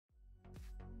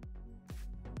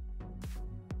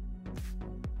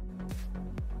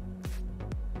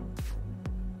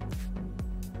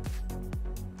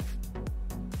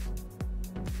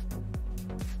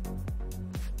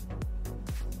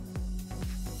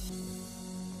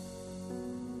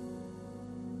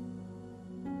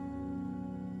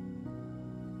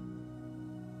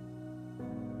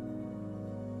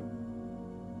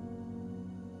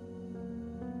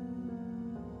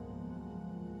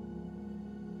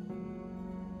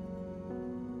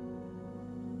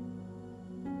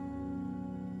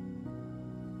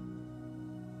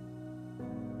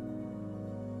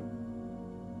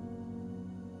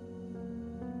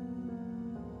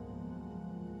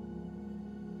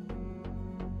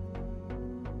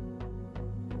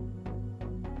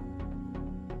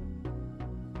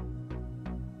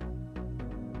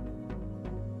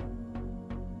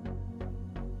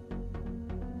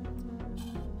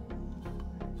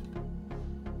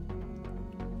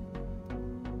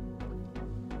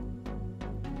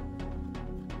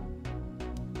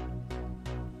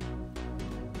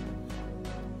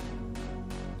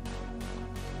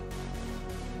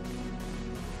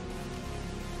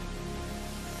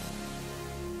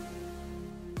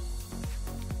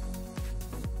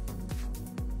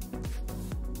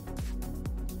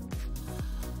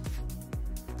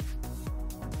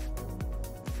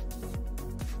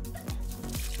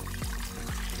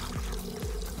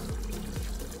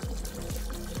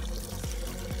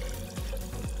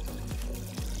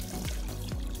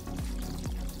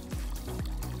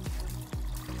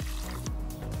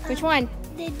Which one?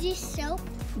 The dish soap.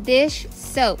 Dish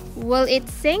soap. Will it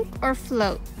sink or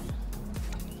float?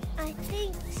 I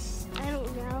think, I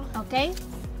don't know. Okay.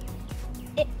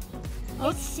 It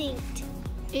sinked.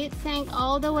 It sank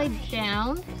all the way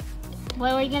down.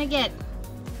 What are you gonna get?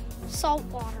 Salt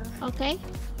water. Okay.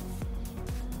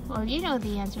 Well, you know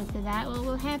the answer to that. What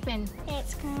will happen?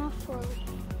 It's gonna float.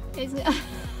 Is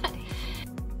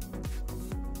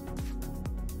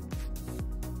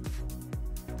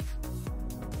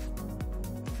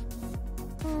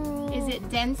it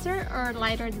denser or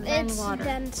lighter than water?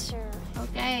 It's denser.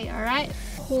 Okay, all right.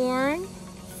 Corn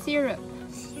syrup.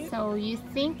 So you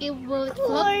think it will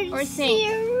float or sink?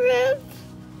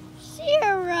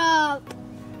 Syrup.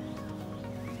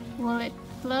 Will it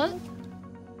float?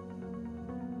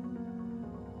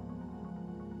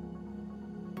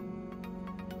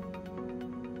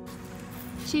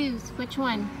 Choose which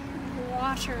one.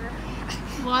 Water.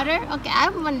 Water? Okay,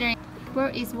 I'm wondering where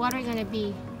is water gonna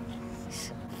be?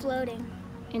 Floating.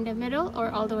 In the middle or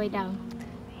all the way down?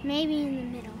 Maybe in the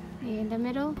middle. In the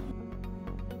middle?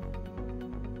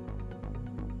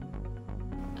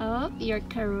 Oh, you're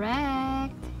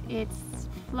correct. It's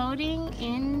floating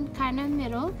in kind of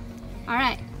middle. All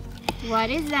right. What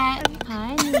is that?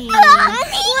 Honey.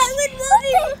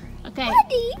 Okay.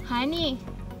 Honey.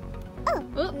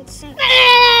 Oh, it's sinking.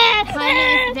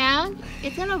 Honey is down.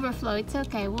 It's an overflow. It's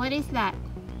okay. What is that?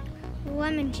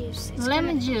 Lemon juice.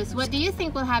 Lemon juice. What do you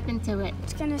think will happen to it?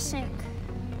 It's gonna sink.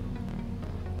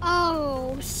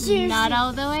 Oh, seriously? Not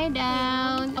all the way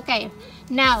down. Okay.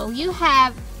 Now you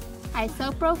have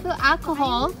isopropyl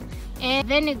alcohol and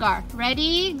vinegar.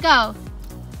 Ready? Go.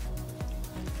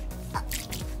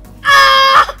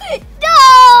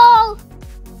 No!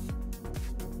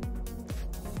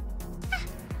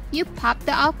 You popped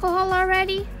the alcohol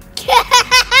already?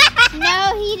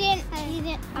 No, he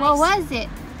didn't. What was it?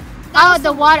 Oh,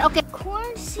 the water. Okay.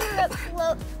 Corn syrup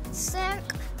sank.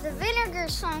 The vinegar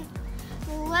sunk.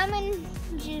 The lemon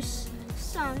juice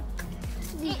sunk.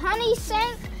 The honey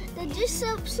sank. The dish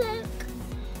soap sank.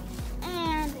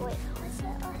 And wait, what's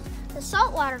that? The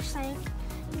salt water sank.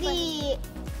 The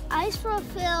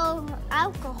isopropyl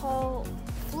alcohol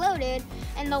floated,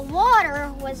 and the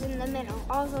water was in the middle.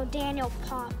 Although Daniel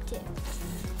popped it.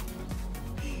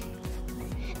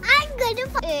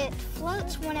 It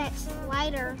floats when it's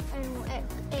lighter, and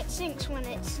it sinks when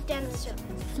it's denser.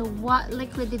 So what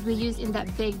liquid did we use in that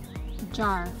big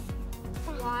jar?